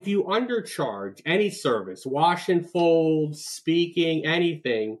if you undercharge any service, wash and fold, speaking,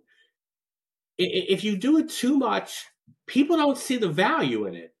 anything, if you do it too much, people don't see the value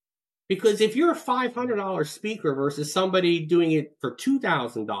in it. Because if you're a $500 speaker versus somebody doing it for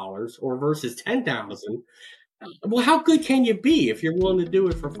 $2,000 or versus 10,000, well, how good can you be if you're willing to do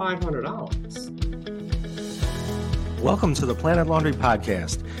it for $500? Welcome to the Planet Laundry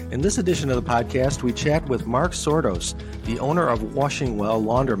podcast. In this edition of the podcast, we chat with Mark Csordos, the owner of Washing Well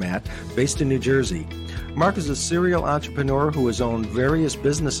Laundromat, based in New Jersey. Mark is a serial entrepreneur who has owned various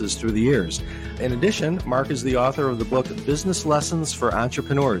businesses through the years. In addition, Mark is the author of the book Business Lessons for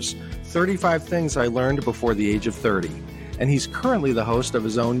Entrepreneurs, 35 Things I Learned Before the Age of 30. And he's currently the host of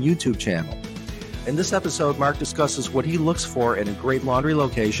his own YouTube channel. In this episode, Mark discusses what he looks for in a great laundry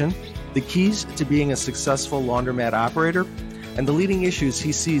location, the keys to being a successful laundromat operator, and the leading issues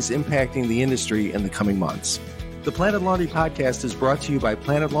he sees impacting the industry in the coming months. The Planet Laundry podcast is brought to you by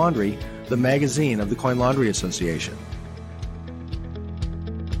Planet Laundry, the magazine of the Coin Laundry Association.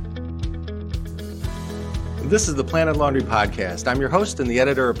 This is the Planet Laundry podcast. I'm your host and the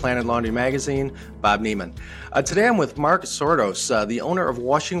editor of Planet Laundry magazine, Bob Neiman. Today I'm with Mark Csordos, the owner of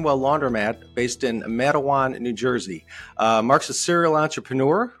Washing Well Laundromat, based in Matawan, New Jersey. Mark's a serial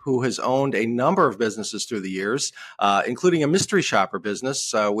entrepreneur who has owned a number of businesses through the years, including a mystery shopper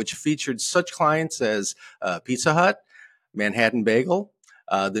business, which featured such clients as Pizza Hut, Manhattan Bagel,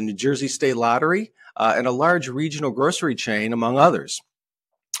 the New Jersey State Lottery, and a large regional grocery chain, among others.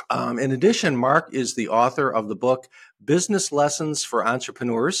 In addition, Mark is the author of the book Business Lessons for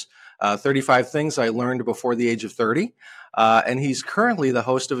Entrepreneurs, 35 Things I Learned Before the Age of 30, and he's currently the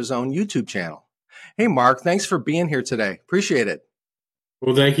host of his own YouTube channel. Hey, Mark, thanks for being here today. Appreciate it.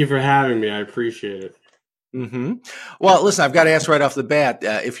 Well, thank you for having me. I appreciate it. Mm-hmm. Well, listen, I've got to ask right off the bat,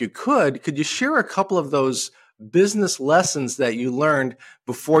 if you could you share a couple of those business lessons that you learned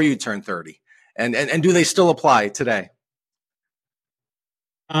before you turned 30? And do they still apply today?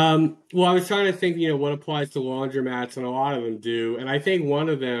 Well, I was trying to think, what applies to laundromats, and a lot of them do. And I think one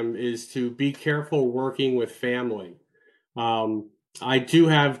of them is to be careful working with family. I do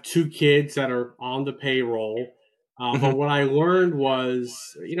have two kids that are on the payroll. But what I learned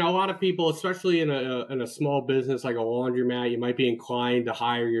was, a lot of people, especially in a small business like a laundromat, you might be inclined to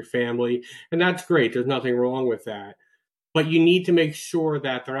hire your family. And that's great. There's nothing wrong with that. But you need to make sure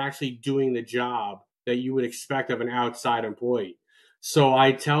that they're actually doing the job that you would expect of an outside employee. So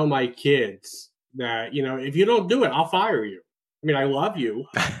I tell my kids that, if you don't do it, I'll fire you. I mean, I love you,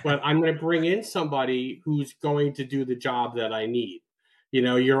 but I'm going to bring in somebody who's going to do the job that I need.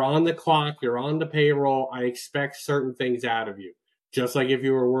 You're on the clock, you're on the payroll. I expect certain things out of you, just like if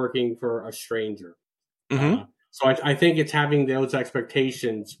you were working for a stranger. So I think it's having those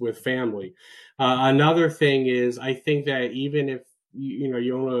expectations with family. Another thing is, I think that even if you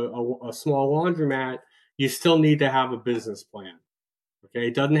own a small laundromat, you still need to have a business plan. Okay,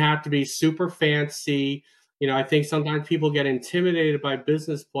 it doesn't have to be super fancy. I think sometimes people get intimidated by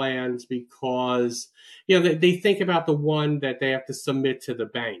business plans because, they think about the one that they have to submit to the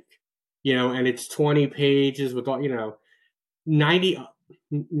bank, and it's 20 pages with all,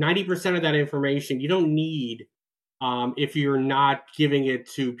 90% of that information you don't need if you're not giving it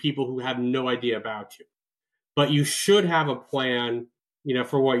to people who have no idea about you. But you should have a plan,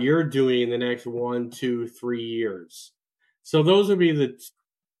 for what you're doing in the next 1, 2, 3 years. So those would be the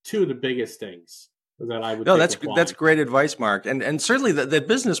two of the biggest things that I would. No, that's great advice, Mark. And certainly the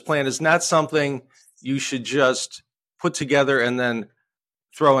business plan is not something you should just put together and then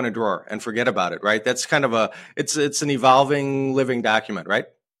throw in a drawer and forget about it, right? That's kind of it's an evolving, living document, right?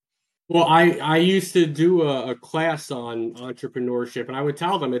 Well, I used to do a class on entrepreneurship, and I would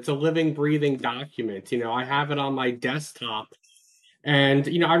tell them it's a living, breathing document. I have it on my desktop. And,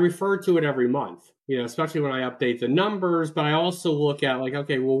 I refer to it every month, especially when I update the numbers, but I also look at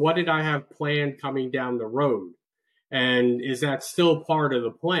okay, well, what did I have planned coming down the road? And is that still part of the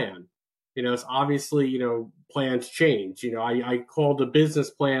plan? It's obviously, plans change. I call the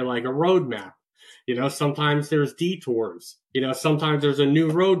business plan like a roadmap. Sometimes there's detours, sometimes there's a new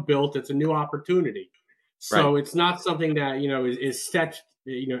road built. It's a new opportunity. So It's not something that, is set,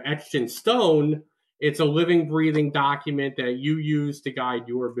 etched in stone. It's a living, breathing document that you use to guide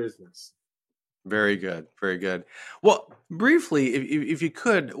your business. Very good. Very good. Well, briefly, if you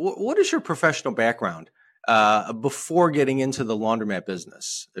could, what is your professional background before getting into the laundromat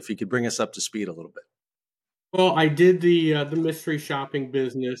business? If you could bring us up to speed a little bit. Well, I did the mystery shopping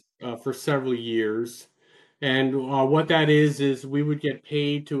business for several years. And what that is we would get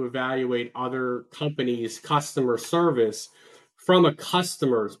paid to evaluate other companies' customer service from a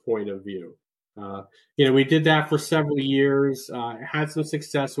customer's point of view. Uh, we did that for several years. Had some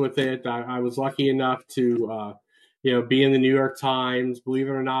success with it. I was lucky enough to, be in the New York Times. Believe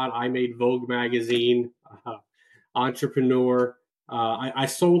it or not, I made Vogue magazine. Entrepreneur. I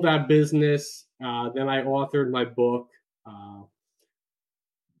sold that business. Then I authored my book. Uh,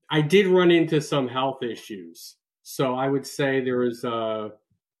 I did run into some health issues. So I would say there was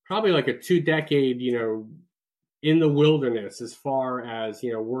probably like a 2 decade, in the wilderness as far as,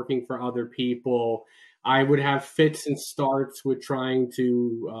 working for other people. I would have fits and starts with trying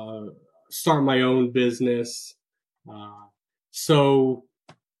to start my own business. Uh, so,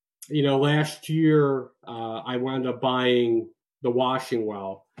 last year I wound up buying the washing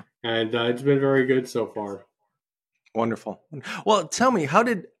well, and it's been very good so far. Wonderful. Well, tell me, how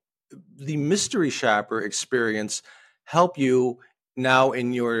did the mystery shopper experience help you now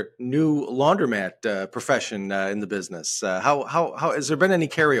in your new laundromat profession in the business? How has there been any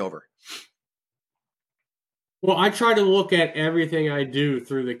carryover? Well, I try to look at everything I do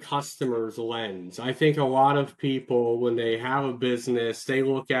through the customer's lens. I think a lot of people, when they have a business, they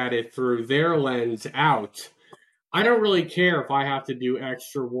look at it through their lens out. I don't really care if I have to do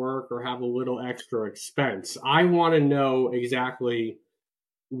extra work or have a little extra expense. I want to know exactly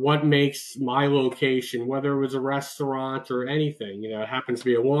what makes my location, whether it was a restaurant or anything, it happens to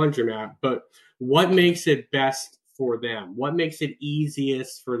be a laundromat, but what makes it best for them? What makes it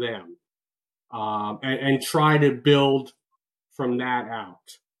easiest for them? And try to build from that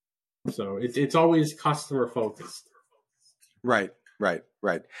out. So it's always customer focused. Right, right.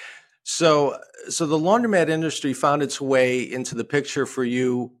 So, so the laundromat industry found its way into the picture for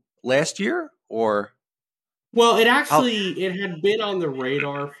you last year, or Well, how? it had been on the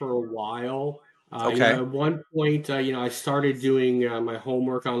radar for a while. Okay, At one point, I started doing my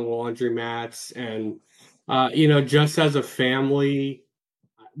homework on laundromats, and just as a family,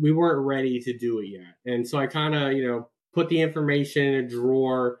 we weren't ready to do it yet. And so I kind of, put the information in a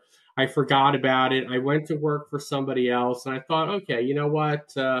drawer. I forgot about it. I went to work for somebody else, and I thought, okay, you know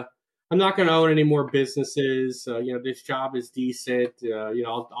what? I'm not going to own any more businesses. This job is decent.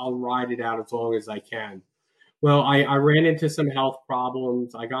 I'll ride it out as long as I can. Well, I ran into some health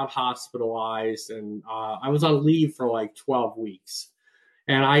problems. I got hospitalized, and I was on leave for like 12 weeks.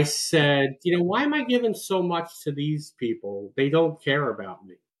 And I said, why am I giving so much to these people? They don't care about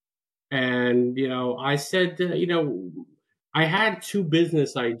me. And, I said, I had two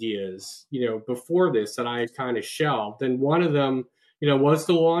business ideas, before this that I had kind of shelved. And one of them, was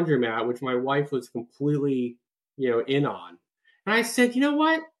the laundromat, which my wife was completely, in on. And I said, you know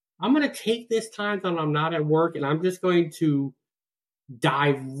what? I'm going to take this time that I'm not at work and I'm just going to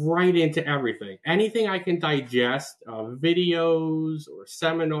dive right into everything. Anything I can digest, videos or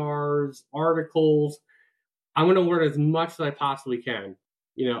seminars, articles. I'm going to learn as much as I possibly can,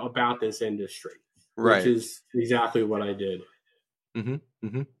 about this industry, which right. is exactly what I did. hmm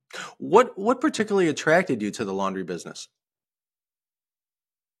hmm what particularly attracted you to the laundry business?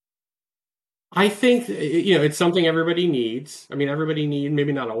 I think, it's something everybody needs. I mean, everybody needs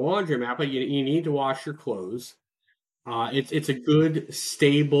maybe not a laundromat, but you need to wash your clothes. It's a good,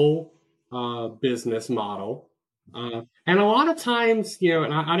 stable business model. And a lot of times,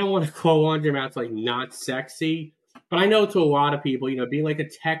 and I don't want to call laundromats like not sexy, but I know to a lot of people, being like a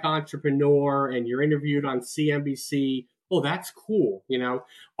tech entrepreneur and you're interviewed on CNBC, oh, that's cool.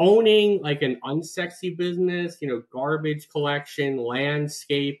 Owning like an unsexy business, garbage collection,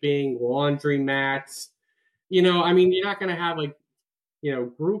 landscaping, laundry mats, I mean, you're not going to have like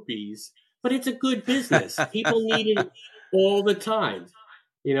groupies, but it's a good business. People need it all the time.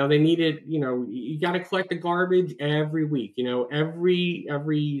 They need it, you got to collect the garbage every week,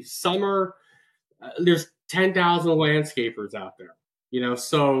 every summer, there's 10,000 landscapers out there,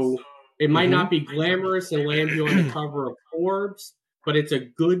 so it might hmm not be glamorous and land you on the cover of Forbes, but it's a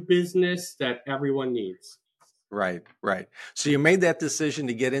good business that everyone needs. Right, right. So you made that decision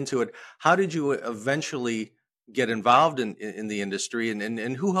to get into it. How did you eventually get involved in the industry,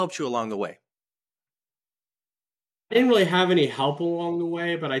 and who helped you along the way? I didn't really have any help along the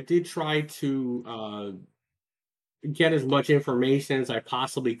way, but I did try to get as much information as I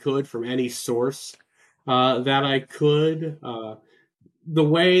possibly could from any source that I could. The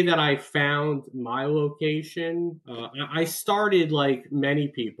way that I found my location, I started like many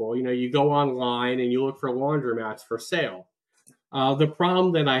people. You go online and you look for laundromats for sale. The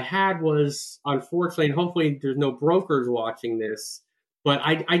problem that I had was, unfortunately, and hopefully there's no brokers watching this, but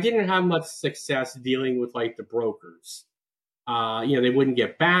I didn't have much success dealing with like the brokers. They wouldn't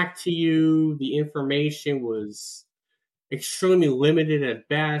get back to you. The information was extremely limited at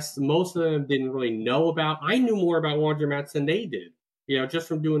best. Most of them didn't really know about. I knew more about laundromats than they did, just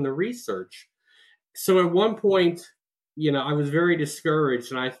from doing the research. So at one point, I was very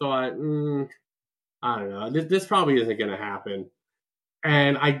discouraged, and I thought, I don't know, this probably isn't going to happen.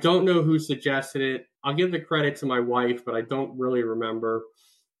 And I don't know who suggested it. I'll give the credit to my wife, but I don't really remember.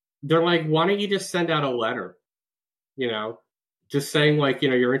 They're like, why don't you just send out a letter? You know, just saying like,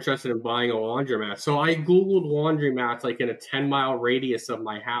 you're interested in buying a laundromat. So I Googled laundromats like in a 10-mile radius of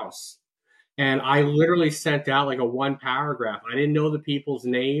my house. And I literally sent out like a one paragraph. I didn't know the people's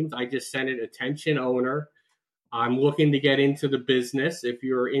names. I just sent it attention owner. I'm looking to get into the business. If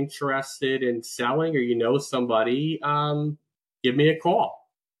you're interested in selling or you know somebody, give me a call.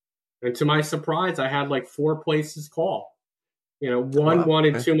 And to my surprise, I had like four places call. One Wow.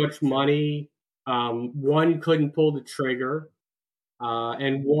 wanted too much money. One couldn't pull the trigger.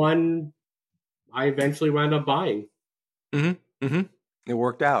 And one I eventually wound up buying. Mm-hmm. Mm-hmm. It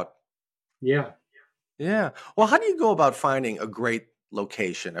worked out. Yeah. Yeah. Well, how do you go about finding a great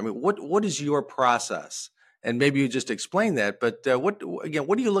location? I mean, what is your process? And maybe you just explain that, but what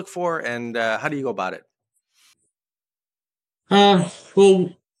do you look for, and how do you go about it?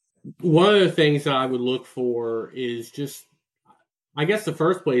 Well, one of the things that I would look for is just, I guess the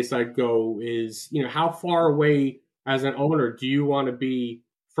first place I'd go is, how far away as an owner do you want to be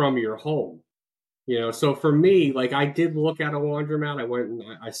from your home? So for me, like I did look at a laundromat. I went and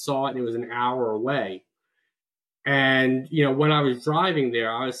I saw it and it was an hour away. And, when I was driving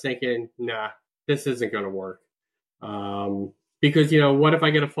there, I was thinking, nah, this isn't going to work. Because, what if I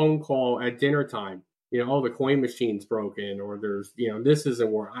get a phone call at dinner time? Oh, the coin machine's broken, or there's, this isn't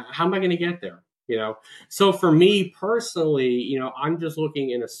working. How am I going to get there? So for me personally, I'm just looking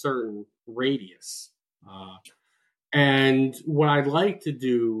in a certain radius. And what I'd like to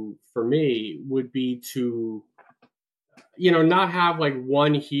do for me would be to, not have like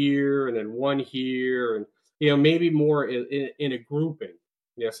one here and then one here, and maybe more in a grouping.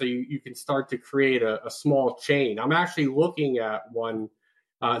 So you can start to create a small chain. I'm actually looking at one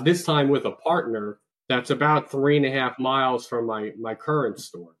this time with a partner that's about 3.5 miles from my current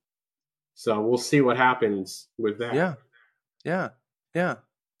store. So we'll see what happens with that. Yeah. Yeah. Yeah.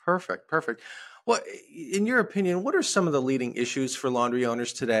 Perfect. Perfect. Well, in your opinion, what are some of the leading issues for laundry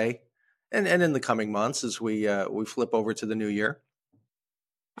owners today, and in the coming months as we flip over to the new year?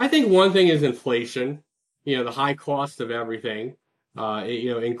 I think one thing is inflation. The high cost of everything.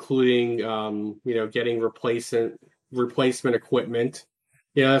 Including getting replacement equipment.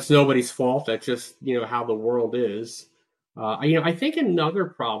 That's nobody's fault. That's just how the world is. I think another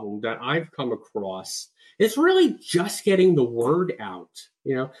problem that I've come across is really just getting the word out.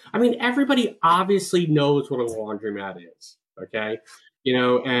 I mean, everybody obviously knows what a laundromat is. Okay.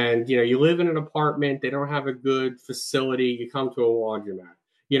 And you live in an apartment, they don't have a good facility, you come to a laundromat.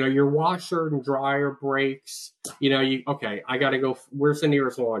 Your washer and dryer breaks. Okay, I got to go. Where's the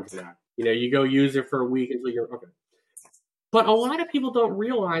nearest laundromat? You go use it for a week until you're okay. But a lot of people don't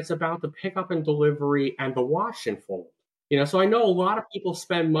realize about the pickup and delivery and the wash and fold. So I know a lot of people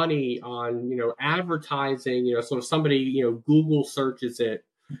spend money on, advertising, so if somebody, Google searches it,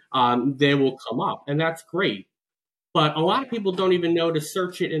 they will come up, and that's great. But a lot of people don't even know to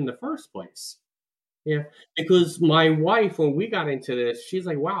search it in the first place. Yeah, because my wife, when we got into this, she's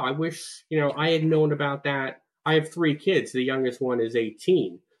like, "Wow, I wish I had known about that." I have three kids. The youngest one is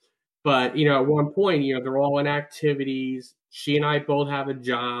 18, but at one point, they're all in activities. She and I both have a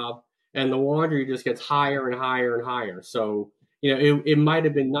job, and the laundry just gets higher and higher and higher. So it might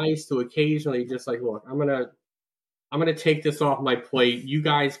have been nice to occasionally just like, look, I'm gonna take this off my plate. You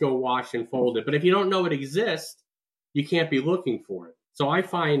guys go wash and fold it. But if you don't know it exists, you can't be looking for it. So I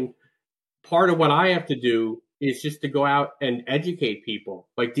find part of what I have to do is just to go out and educate people.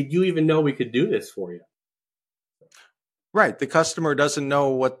 Like, did you even know we could do this for you? Right. The customer doesn't know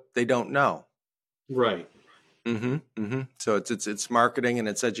what they don't know. Right. Mm-hmm. Mm-hmm. So it's marketing and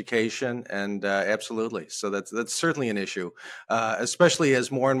it's education, and absolutely. So that's certainly an issue, especially as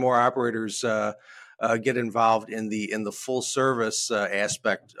more and more operators get involved in the full service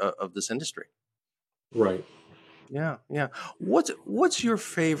aspect of this industry. Right. Yeah, yeah. What's your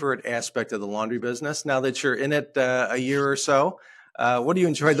favorite aspect of the laundry business now that you're in it a year or so? What do you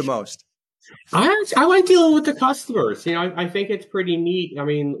enjoy the most? I like dealing with the customers. I think it's pretty neat. I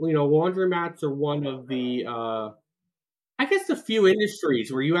mean, laundromats are one of the I guess the few industries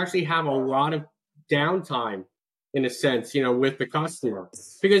where you actually have a lot of downtime in a sense, with the customer.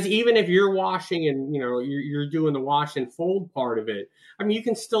 Because even if you're washing and, you're doing the wash and fold part of it, I mean, you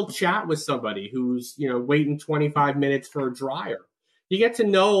can still chat with somebody who's, waiting 25 minutes for a dryer. You get to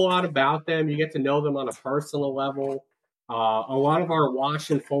know a lot about them. You get to know them on a personal level. A lot of our wash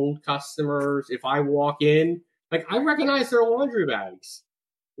and fold customers, if I walk in, like I recognize their laundry bags,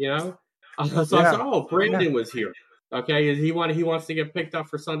 you know? So I said, Yeah. "Oh, Yeah. Brandon was here. Okay, he wants to get picked up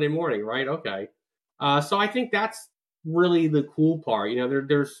for Sunday morning, right? Okay." So I think that's really the cool part.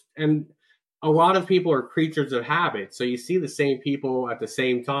 There's and a lot of people are creatures of habit, so you see the same people at the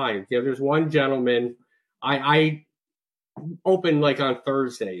same time. There's one gentleman I open like on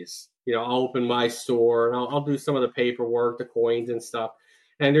Thursdays. I'll open my store and I'll do some of the paperwork, the coins and stuff.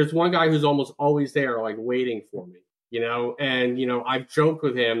 And there's one guy who's almost always there, like waiting for me. And I've joked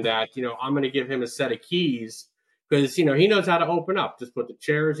with him that I'm going to give him a set of keys because he knows how to open up. Just put the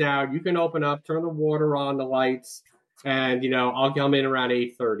chairs out. You can open up, turn the water on, the lights, and I'll come in around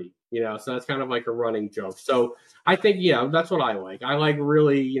 8:30. So that's kind of like a running joke. So I think that's what I like. I like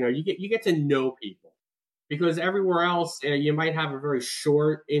really you get to know people because everywhere else you might have a very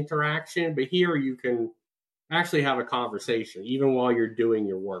short interaction, but here you can actually have a conversation even while you're doing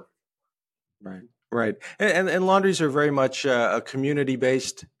your work. Right, right, and laundries are very much a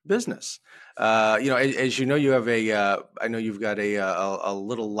community-based business. As you know, you have I know you've got a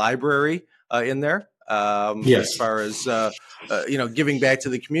little library in there as Yes. far as giving back to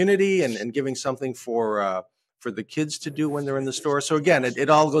the community and giving something for the kids to do when they're in the store. So again, it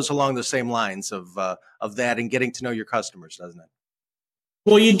all goes along the same lines of that and getting to know your customers, doesn't it?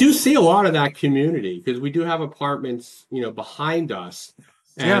 Well, you do see a lot of that community because we do have apartments, behind us.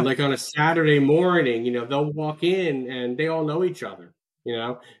 And Yeah, like on a Saturday morning, they'll walk in and they all know each other.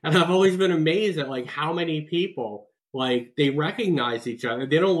 And I've always been amazed at like how many people like they recognize each other.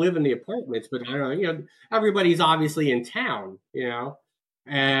 They don't live in the apartments, but I don't know, everybody's obviously in town.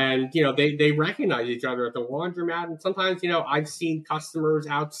 And they recognize each other at the laundromat. And sometimes, I've seen customers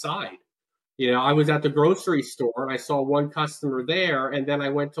outside. I was at the grocery store and I saw one customer there, and then I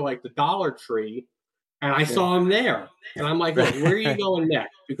went to like the Dollar Tree and I yeah. saw him there. And I'm like, look, where are you going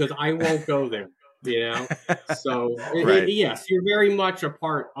next? Because I won't go there, you know? So, Right. yes, you're very much a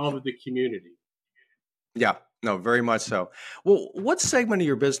part of the community. Yeah, no, very much so. Well, what segment of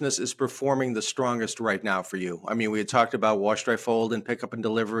your business is performing the strongest right now for you? I mean, we had talked about wash, dry, fold, and pickup and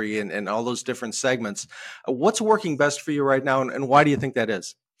delivery and all those different segments. What's working best for you right now, and why do you think that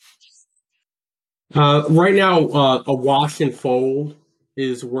is? Right now, a wash and fold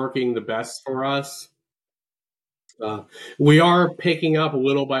is working the best for us. Uh, we are picking up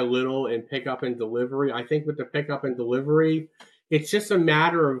little by little in pickup and delivery. I think with the pickup and delivery, it's just a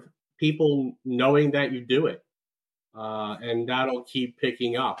matter of people knowing that you do it, and that'll keep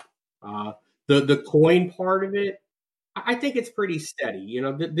picking up. Uh, the coin part of it, I think it's pretty steady.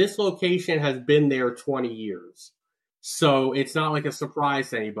 This location has been there 20 years. So it's not like a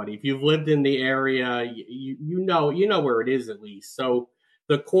surprise to anybody. If you've lived in the area, you know where it is at least. So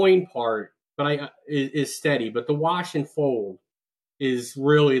the coin part, but is steady. But the wash and fold is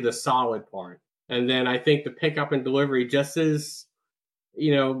really the solid part. And then I think the pickup and delivery, just as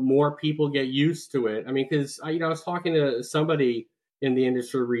more people get used to it. I mean, because I was talking to somebody in the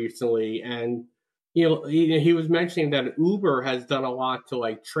industry recently, and he was mentioning that Uber has done a lot to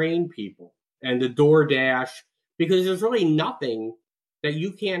like train people, and the DoorDash, because there's really nothing that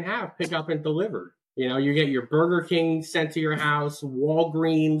you can't have pick up and delivered. You get your Burger King sent to your house,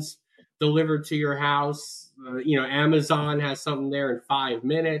 Walgreens delivered to your house. Amazon has something there in 5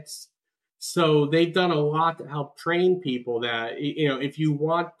 minutes. So they've done a lot to help train people that if you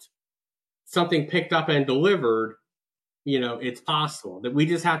want something picked up and delivered, it's possible. That we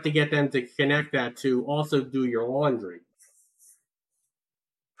just have to get them to connect that to also do your laundry.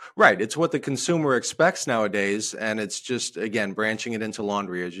 Right, it's what the consumer expects nowadays, and it's just again branching it into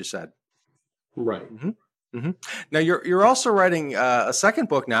laundry, as you said. Right. hmm hmm Now you're also writing a second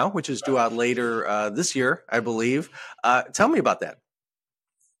book now, which is due out later this year, I believe. Tell me about that.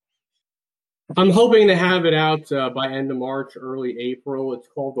 I'm hoping to have it out by end of March, early April. It's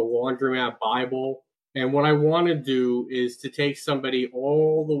called the Laundromat Bible. And what I want to do is to take somebody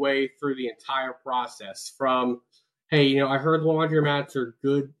all the way through the entire process from, hey, I heard laundromats are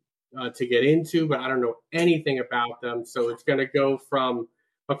good to get into, but I don't know anything about them. So it's going to go from,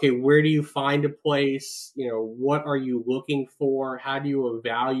 okay, where do you find a place? What are you looking for? How do you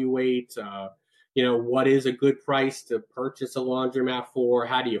evaluate? What is a good price to purchase a laundromat for?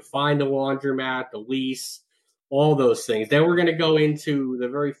 How do you find a laundromat, the lease, all those things. Then we're going to go into the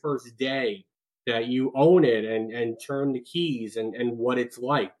very first day that you own it and turn the keys and what it's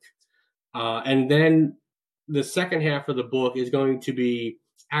like. And then the second half of the book is going to be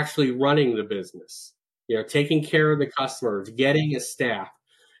actually running the business, taking care of the customers, getting a staff.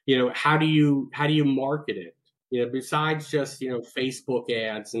 How do you market it? Besides just Facebook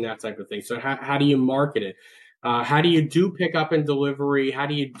ads and that type of thing. So how do you market it? How do you do pickup and delivery? How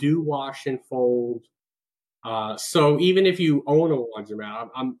do you do wash and fold? So even if you own a laundromat,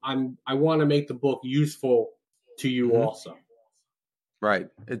 I want to make the book useful to you Hmm. also. Right.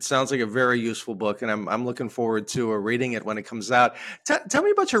 It sounds like a very useful book, and I'm looking forward to reading it when it comes out. Tell me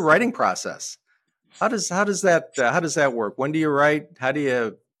about your writing process. How does that work? When do you write? How do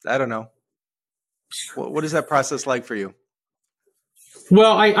you? I don't know. What is that process like for you?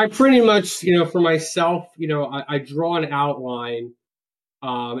 Well, I pretty much, for myself, I draw an outline.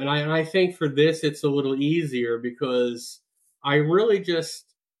 And I think for this, it's a little easier because I really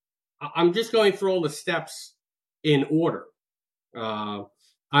I'm just going through all the steps in order. Uh,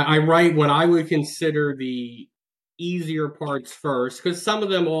 I write what I would consider the easier parts first because some of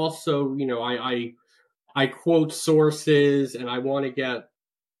them also, I quote sources and I want to get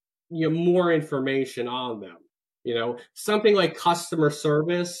more information on them. Something like customer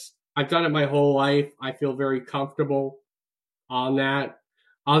service. I've done it my whole life. I feel very comfortable on that.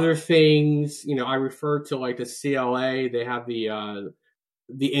 Other things, I refer to like the CLA. They have the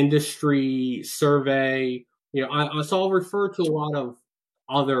industry survey. So I'll refer to a lot of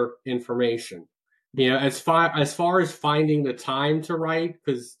other information. As far as finding the time to write,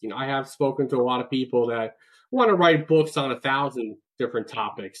 because I have spoken to a lot of people that want to write books on 1,000 different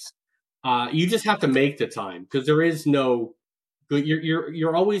topics. You just have to make the time because there is no good.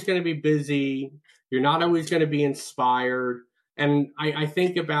 You're always going to be busy. You're not always going to be inspired. And I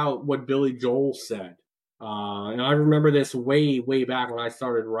think about what Billy Joel said. And I remember this way, way back when I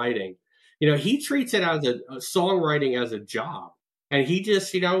started writing. He treats it as a songwriting as a job. And he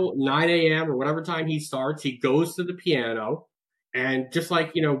just, 9 a.m. or whatever time he starts, he goes to the piano. And just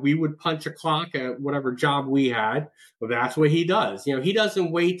like, we would punch a clock at whatever job we had, well, that's what he does. He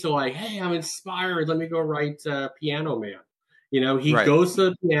doesn't wait till like, hey, I'm inspired. Let me go write Piano Man. He Right. goes to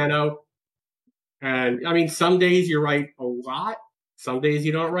the piano, and I mean, some days you write a lot, some days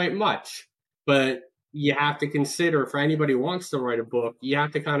you don't write much. But you have to consider, for anybody who wants to write a book, you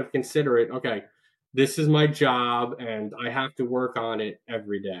have to kind of consider it. Okay, this is my job, and I have to work on it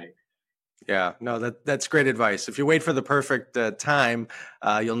every day. Yeah. No, that's great advice. If you wait for the perfect time,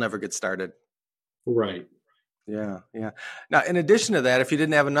 you'll never get started. Right. Yeah. Yeah. Now, in addition to that, if you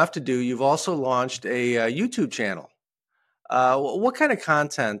didn't have enough to do, you've also launched a YouTube channel. What kind of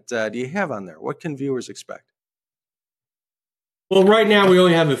content do you have on there? What can viewers expect? Well, right now we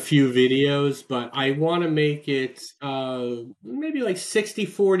only have a few videos, but I want to make it maybe like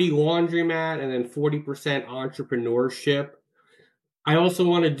 60-40 laundromat and then 40% entrepreneurship. I also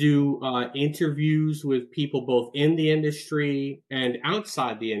want to do interviews with people both in the industry and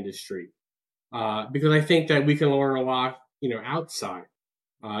outside the industry because I think that we can learn a lot, outside.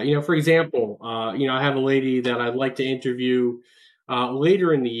 For example, I have a lady that I'd like to interview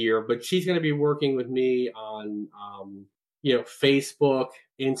later in the year, but she's going to be working with me on, Facebook,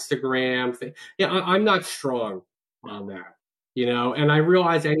 Instagram. Yeah, I'm not strong on that, and I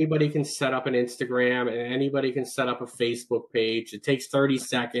realize anybody can set up an Instagram and anybody can set up a Facebook page. It takes 30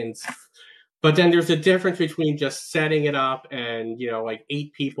 seconds. But then there's a difference between just setting it up and, like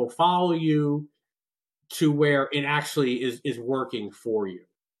 8 people follow you to where it actually is working for you,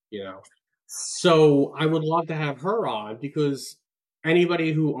 you know. So I would love to have her on because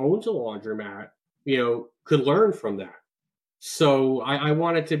anybody who owns a laundromat, could learn from that. So I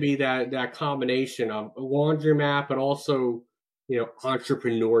want it to be that combination of a laundromat, but also,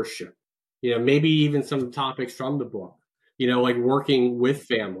 entrepreneurship. Maybe even some topics from the book, like working with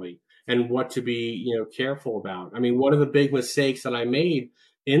family and what to be, careful about. I mean, one of the big mistakes that I made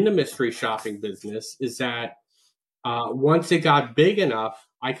in the mystery shopping business is that once it got big enough,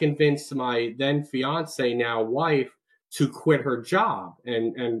 I convinced my then fiance, now wife, to quit her job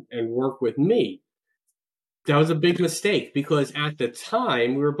and work with me. That was a big mistake because at the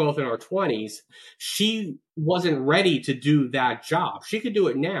time we were both in our 20s. She wasn't ready to do that job. She could do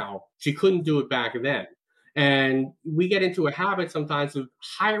it now. She couldn't do it back then. And we get into a habit sometimes of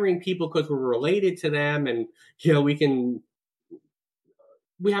hiring people because we're related to them and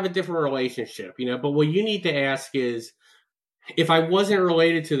we have a different relationship, but what you need to ask is if I wasn't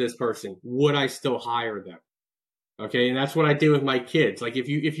related to this person, would I still hire them? Okay, and that's what I did with my kids. Like if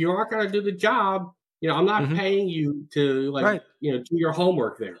you aren't going to do the job, I'm not Hmm. paying you to like Right. do your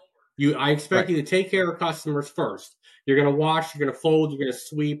homework there. I expect Right. you to take care of customers first. You're going to wash, you're going to fold, you're going to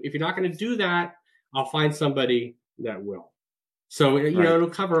sweep. If you're not going to do that, I'll find somebody that will. So Right. it'll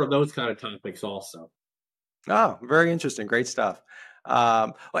cover those kind of topics also. Oh, very interesting. Great stuff.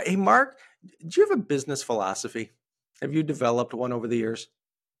 Well, hey, Mark, do you have a business philosophy? Have you developed one over the years?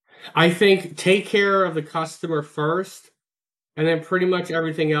 I think take care of the customer first, and then pretty much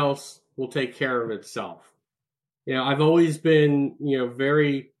everything else will take care of itself. I've always been,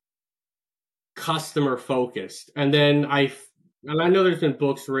 very customer focused. And then and I know there's been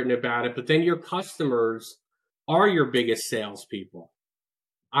books written about it, but then your customers are your biggest salespeople.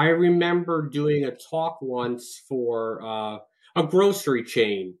 I remember doing a talk once for a grocery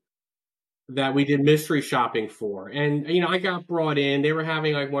chain that we did mystery shopping for. And, I got brought in. They were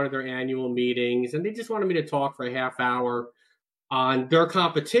having like one of their annual meetings, and they just wanted me to talk for a half hour on their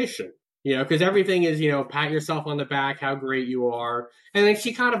competition, because everything is, pat yourself on the back, how great you are. And then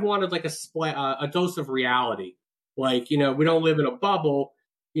she kind of wanted like a dose of reality. Like, we don't live in a bubble.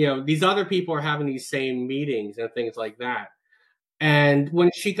 These other people are having these same meetings and things like that. And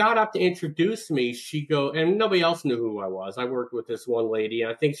when she got up to introduce me, and nobody else knew who I was. I worked with this one lady,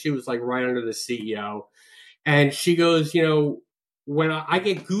 and I think she was like right under the CEO. And she goes, when I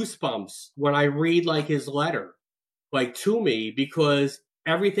get goosebumps when I read like his letter, like to me, because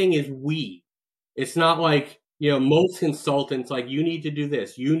everything is we. It's not like, most consultants, like, you need to do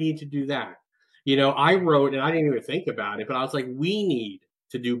this, you need to do that. I wrote, and I didn't even think about it, but I was like, we need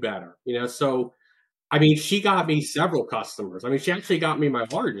to do better, so I mean, she got me several customers. I mean, she actually got me my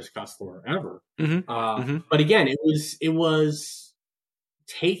largest customer ever. Mm-hmm. Mm-hmm. But again, it was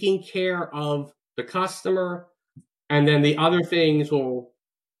taking care of the customer, and then the other things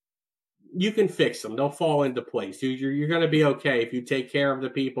you can fix them. They'll fall into place. You're going to be okay if you take care of the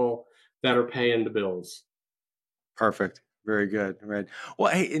people that are paying the bills. Perfect. Very good. Right.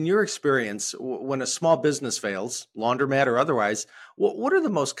 Well, hey, in your experience, when a small business fails, laundromat or otherwise, what are the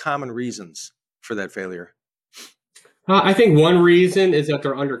most common reasons for that failure? I think one reason is that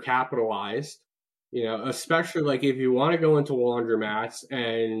they're undercapitalized. Especially like if you want to go into laundromats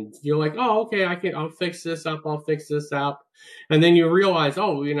and you're like, oh, okay, I'll fix this up, I'll fix this up, and then you realize,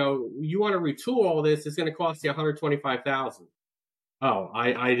 oh, you want to retool all this, it's going to cost you $125,000. Oh,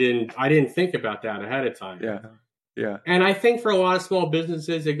 I didn't think about that ahead of time. Yeah. Yeah. And I think for a lot of small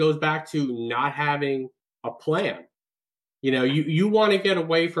businesses, it goes back to not having a plan. You want to get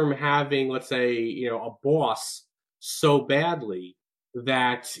away from having, let's say, a boss so badly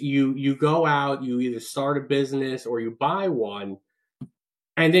that you go out, you either start a business or you buy one,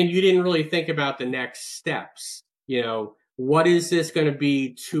 and then you didn't really think about the next steps. What is this going to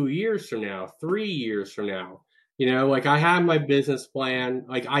be 2 years from now, 3 years from now? Like I have my business plan.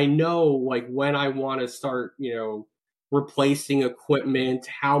 Like I know like when I want to start, replacing equipment,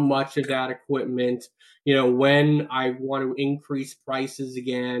 how much of that equipment, when I want to increase prices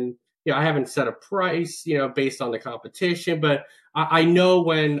again. I haven't set a price, based on the competition, but I know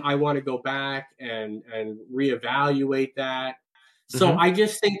when I want to go back and reevaluate that. So Mm-hmm. I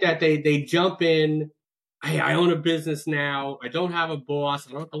just think that they jump in. Hey, I own a business now. I don't have a boss.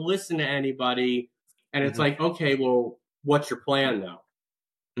 I don't have to listen to anybody. And it's Mm-hmm. like, okay, well, what's your plan though?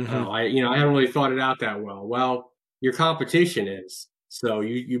 Mm-hmm. Oh, I haven't really thought it out that well. Well, your competition is, so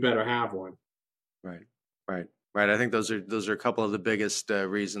you better have one. Right. Right. Right. I think those are a couple of the biggest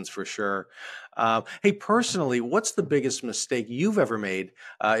reasons for sure. Hey, personally, what's the biggest mistake you've ever made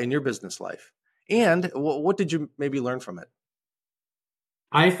in your business life, and what did you maybe learn from it?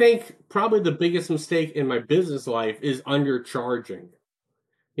 I think probably the biggest mistake in my business life is undercharging.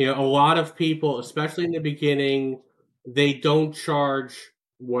 A lot of people, especially in the beginning, they don't charge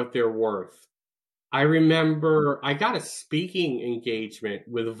what they're worth. I remember I got a speaking engagement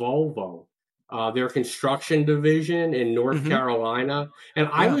with Volvo, their construction division in North Mm-hmm. Carolina. And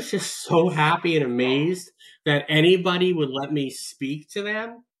I Yeah. was just so happy and amazed that anybody would let me speak to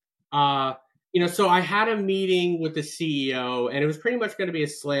them. Uh, so I had a meeting with the CEO, and it was pretty much going to be a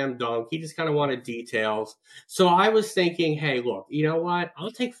slam dunk. He just kind of wanted details. So I was thinking, hey, look, you know what?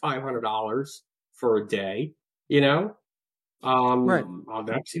 I'll take $500 for a day, you know? Right.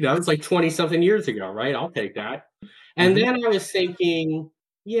 That was like 20 something years ago, right? I'll take that. And Mm-hmm. then I was thinking,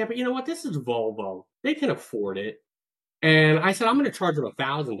 yeah, but you know what? This is Volvo. They can afford it. And I said, I'm going to charge them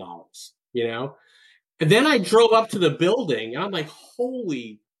 $1,000. And then I drove up to the building and I'm like,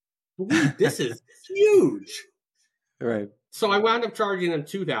 holy bleep, this is huge. Right. So I wound up charging them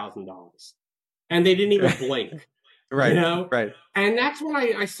 $2,000 and they didn't even blink, you Right. know? Right. And that's when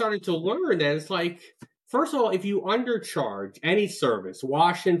I started to learn that it's like, first of all, if you undercharge any service,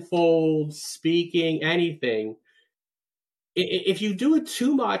 wash and fold, speaking, anything, if you do it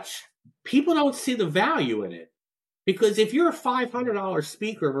too much, people don't see the value in it. Because if you're a $500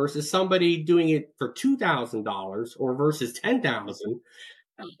 speaker versus somebody doing it for $2,000 or versus 10,000,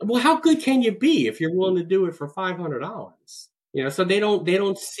 well, how good can you be if you're willing to do it for $500? So they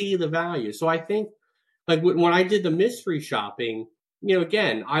don't see the value. So I think like when I did the mystery shopping,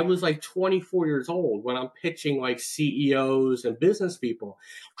 again, I was like 24 years old when I'm pitching like CEOs and business people.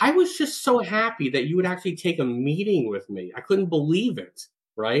 I was just so happy that you would actually take a meeting with me. I couldn't believe it,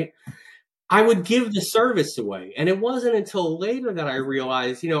 right? I would give the service away. And it wasn't until later that I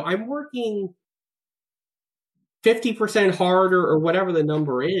realized, I'm working 50% harder or whatever the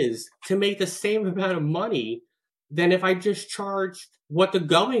number is to make the same amount of money than if I just charged what the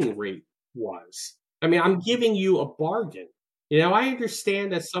going rate was. I mean, I'm giving you a bargain. I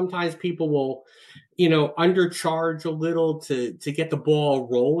understand that sometimes people will, undercharge a little to get the ball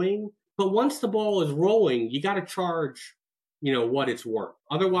rolling. But once the ball is rolling, you got to charge, what it's worth.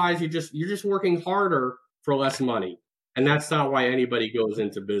 Otherwise, you're just working harder for less money, and that's not why anybody goes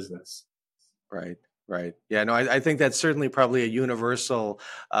into business. Right. Right. Yeah. No, I think that's certainly probably a universal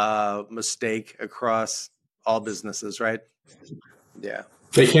mistake across all businesses. Right. Yeah.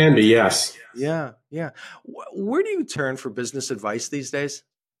 They can be, yes. Yeah. Yeah. Where do you turn for business advice these days?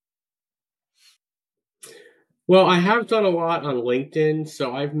 Well, I have done a lot on LinkedIn,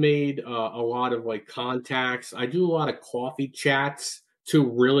 so I've made a lot of like contacts. I do a lot of coffee chats to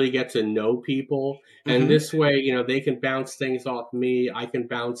really get to know people, and Mm-hmm. this way, they can bounce things off me. I can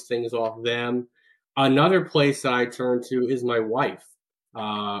bounce things off them. Another place that I turn to is my wife.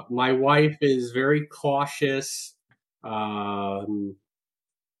 My wife is very cautious, um,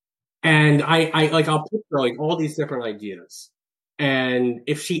 and I'll put her like all these different ideas. And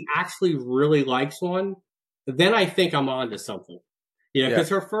if she actually really likes one, then I think I'm on to something. Yeah. Because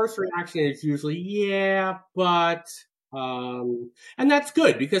her first reaction is usually, yeah, but and that's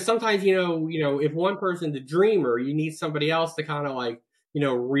good because sometimes, if one person's a dreamer, you need somebody else to kind of like,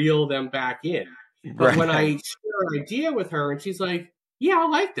 reel them back in. But when I Right. share an idea with her and she's like, yeah, I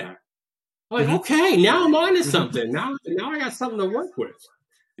like that. I'm like, Mm-hmm. okay, now I'm on to Mm-hmm. something. Now I got something to work with.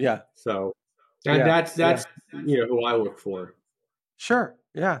 Yeah. So and Yeah. that's Yeah. that's who I look for. Sure.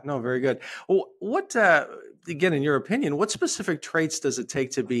 Yeah. No, very good. Well, what, again, in your opinion, what specific traits does it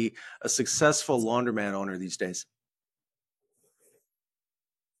take to be a successful laundromat owner these days?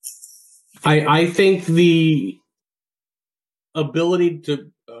 I think the ability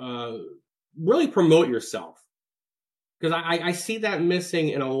to really promote yourself because I see that missing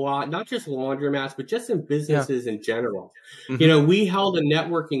in a lot, not just laundromats, but just in Yeah. businesses in general. Mm-hmm. We held a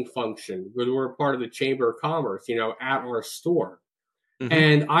networking function where we're part of the Chamber of Commerce, at our store. Mm-hmm.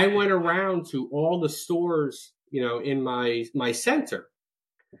 And I went around to all the stores, in my center.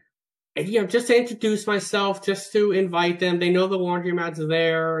 And, just to introduce myself, just to invite them. They know the laundromat's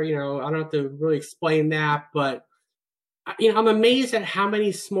there. I don't have to really explain that, but I'm amazed at how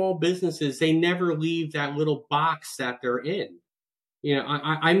many small businesses they never leave that little box that they're in.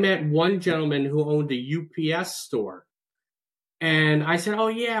 I met one gentleman who owned a UPS store, and I said, "Oh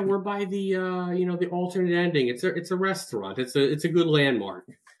yeah, we're by the the alternate ending. It's a restaurant. It's a good landmark."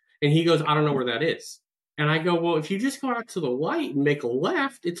 And he goes, "I don't know where that is." And I go, "Well, if you just go out to the light and make a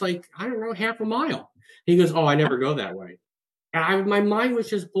left, it's like I don't know half a mile." He goes, "Oh, I never go that way." And my mind was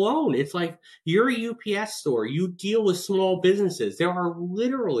just blown. It's like you're a UPS store. You deal with small businesses. There are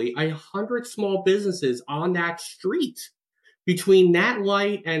literally 100 small businesses on that street between that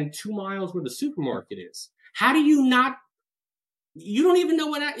light and 2 miles where the supermarket is. How do you not? You don't even know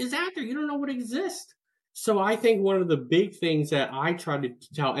what is out there. You don't know what exists. So I think one of the big things that I try to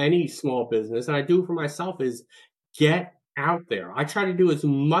tell any small business, and I do for myself, is get out there. I try to do as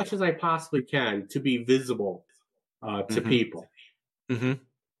much as I possibly can to be visible to Mm-hmm. people.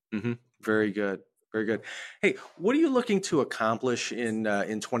 Mm-hmm. Mm-hmm. Very good. Very good. Hey, what are you looking to accomplish in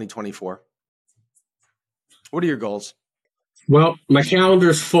 2024? What are your goals? Well, my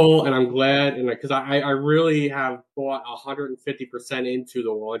calendar's full, and I'm glad, and because I really have bought 150% into the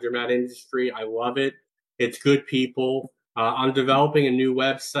laundromat industry. I love it. It's good people. I'm developing a new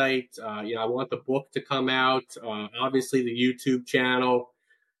website. I want the book to come out. Obviously, the YouTube channel.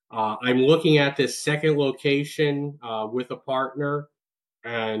 I'm looking at this second location with a partner,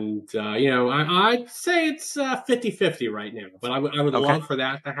 and I'd say it's 50-50 right now, but I would Okay. love for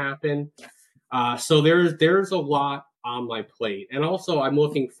that to happen. So there's a lot on my plate, and also I'm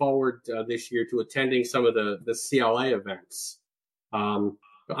looking forward this year to attending some of the CLA events. Um,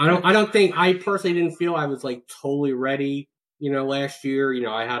 I don't Right. I don't think I personally didn't feel I was like totally ready. Last year,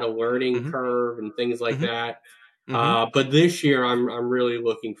 I had a learning Mm-hmm. curve and things like Mm-hmm. that. Mm-hmm. But this year, I'm really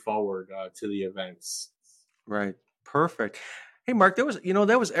looking forward to the events. Right. Perfect. Hey, Mark, that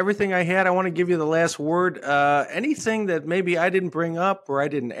was everything I had. I want to give you the last word. Anything that maybe I didn't bring up or I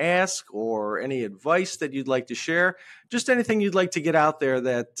didn't ask, or any advice that you'd like to share? Just anything you'd like to get out there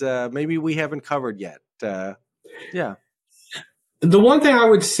that maybe we haven't covered yet. Yeah. The one thing I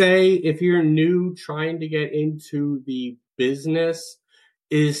would say if you're new trying to get into the business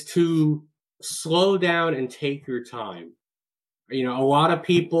is to slow down and take your time. A lot of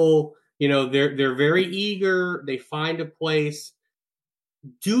people, they're very eager, they find a place,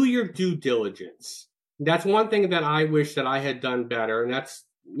 do your due diligence. That's one thing that I wish that I had done better. And that's,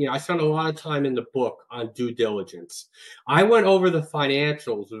 I spent a lot of time in the book on due diligence. I went over the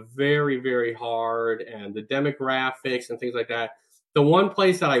financials very, very hard and the demographics and things like that. The one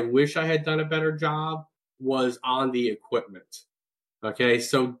place that I wish I had done a better job was on the equipment. Okay.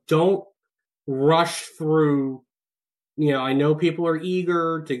 So don't rush through. I know people are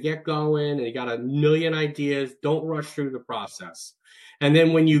eager to get going and you got a million ideas. Don't rush through the process. And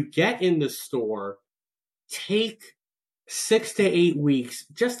then when you get in the store, take 6 to 8 weeks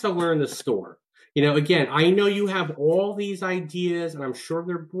just to learn the store. Again, I know you have all these ideas and I'm sure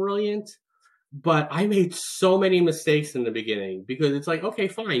they're brilliant, but I made so many mistakes in the beginning because it's like, okay,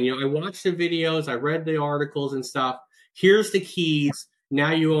 fine. I watched the videos, I read the articles and stuff. Here's the keys.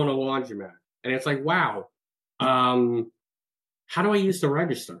 Now you own a laundromat. And it's like, wow. How do I use the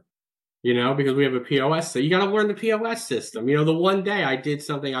register? Because we have a POS. So you got to learn the POS system. The one day I did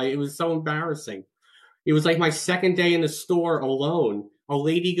something, it was so embarrassing. It was like my second day in the store alone. A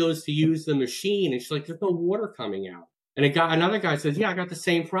lady goes to use the machine and she's like, there's no water coming out. And another guy says, yeah, I got the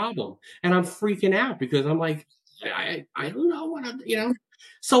same problem. And I'm freaking out because I'm like, I don't know what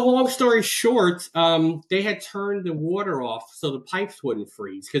So long story short, they had turned the water off so the pipes wouldn't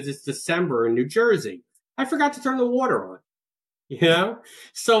freeze because it's December in New Jersey. I forgot to turn the water on.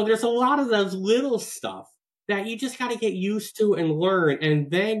 So there's a lot of those little stuff that you just got to get used to and learn. And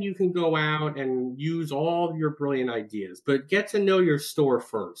then you can go out and use all of your brilliant ideas, but get to know your store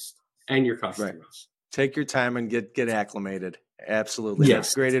first and your customers. Right. Take your time and get acclimated. Absolutely. Yes.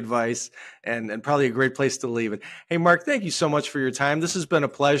 That's great advice and probably a great place to leave it. Hey, Mark, thank you so much for your time. This has been a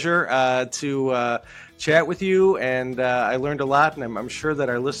pleasure to chat with you. And I learned a lot, and I'm sure that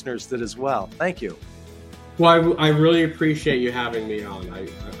our listeners did as well. Thank you. Well, I really appreciate you having me on.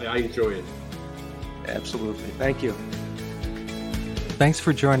 I enjoy it. Absolutely. Thank you. Thanks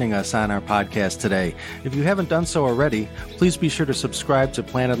for joining us on our podcast today. If you haven't done so already, please be sure to subscribe to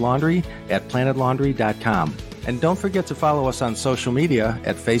Planet Laundry at planetlaundry.com. And don't forget to follow us on social media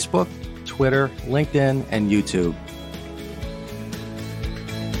at Facebook, Twitter, LinkedIn, and YouTube.